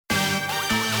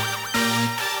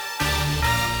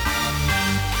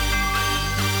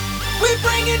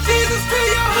bringing Jesus to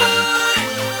your hood.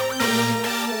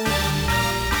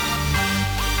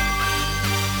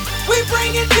 We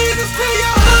bringing Jesus to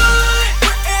your hood.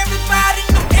 Where everybody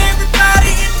know everybody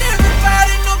and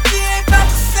everybody know G ain't about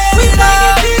to set it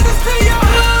up. We bringing Jesus to your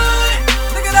hood.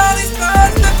 Look at all these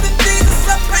stars lifting Jesus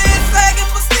up, pants sagging,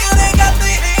 but still they got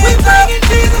their hands up. We bringing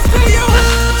Jesus to your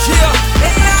hood. Yeah.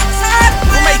 They outside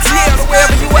From ATL to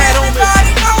wherever you at, homie.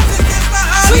 Everybody knows it's the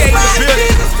hood. G We ain't the bringing building.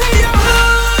 Jesus to your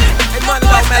hood. Hey, money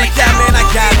law, Malachi, man, I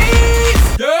got it.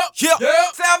 Yeah.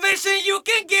 Salvation, you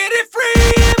can get it free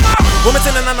in my hood. Women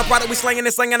telling on the product, we slanging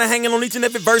and slanging and hanging on each and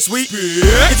every verse we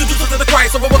introduce to the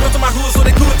Christ, so welcome to my hood so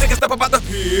they could take a step about the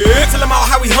tell them all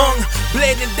how we hung,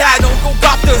 bled and died, don't go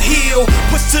off the hill,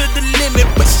 push to the limit,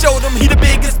 but show them he the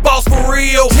biggest boss for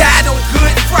real. Died on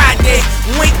Good Friday,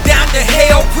 went down to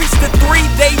hell, preached the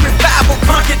 3-day revival,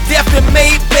 conquered death and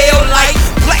made bail like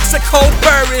Plaxico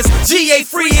Burris, GA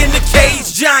free in the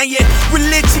cage, giant,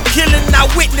 religion killing, I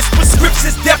witness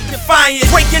prescriptions, death defiant,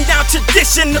 breaking down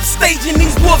tradition of staging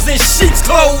these wolves in sheep's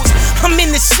clothes. I'm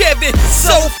in the Chevy,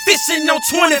 soul fishing on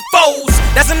 24s.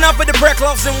 That's enough of the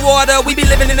breadcloths and water. We be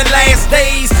living in the last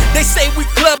days. They say we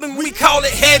clubbing, we call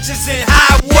it hedges and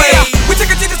highways. We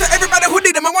take a Jesus to everybody who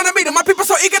need him. I wanna meet him. My people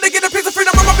so eager to get a piece of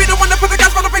freedom. I'ma be the one to put the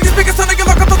gospel up in these speakers. Son of your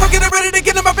local, so get it ready to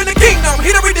get him up in the kingdom. He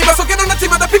the redeemer, so get on the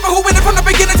team of the people who win it from the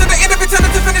beginning to the end of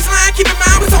eternity to finish line. Keep in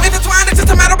mind, we so intertwined. It's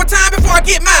just a matter of time before I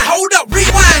get mine. Hold up,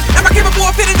 rewind. Am I capable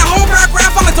of fitting the whole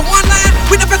paragraph all into one line?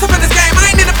 We the best up in this game.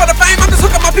 I ain't in it for the fame. I'm just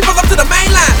hooking my people up to the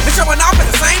main line and showing off at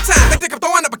the same time. They think I'm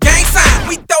throwing up a gang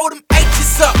sign. We throw them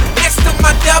H's up next to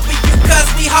my W, cause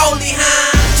we holy,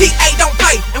 huh? GA don't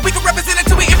play, and we can represent it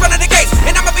till we in front of the gates.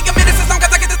 And I'ma be a minute as long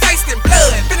as I get the taste in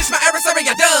blood. Finish my adversary,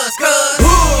 I does, cuz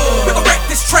we gon' wreck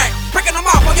this track, breaking them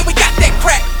off. Oh yeah, we got that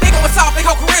crack. They going soft, they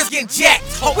whole careers getting jacked.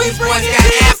 Oh, these boys got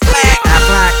ass flag.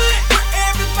 Black. Where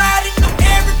everybody know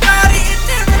everybody and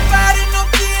everybody know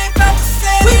G ain't about to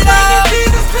set it up.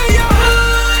 Jesus to your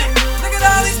hood. Look at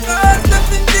all these stars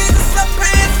lifting Jesus up,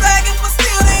 pants sagging, but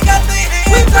still they got their hands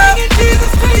up. We bringing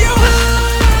Jesus to your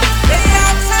hood. They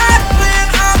outside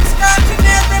playing hopscotch and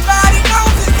everybody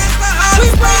knows it's the hood.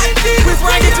 We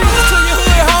bringing Jesus to your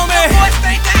hood, homie. Boys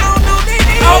stay down on their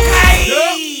knees. Okay.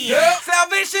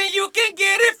 Salvation, you can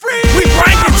get it free. We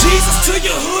bringing Jesus to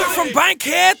your hood from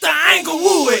Bankhead to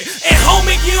Anglewood. And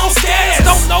homie, you don't scares,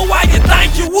 don't know why you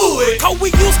think you would. Cause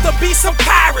we used to be some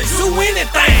pirates, do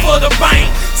anything for the bank.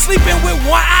 Sleeping with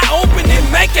one eye open and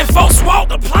making folks walk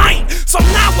the plank. So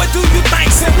now what do you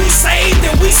think? Since we saved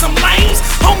and we some lames?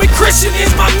 Homie, Christian is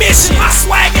my mission. My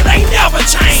swag, it ain't never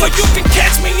changed. So you can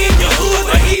catch me in your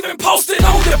hood or even post it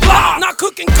on the blog. Not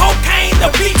cooking cocaine,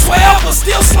 the B12, but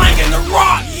still slanging the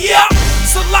rock. Yep.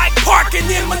 So like parking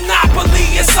in Monopoly,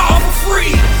 it's all for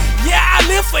free. Yeah, I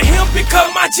live for him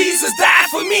because my Jesus died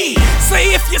for me.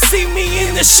 Say if you see me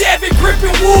in the Chevy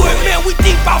gripping wood, man, we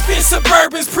deep off in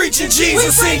Suburbans preaching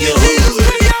Jesus in your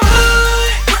hood.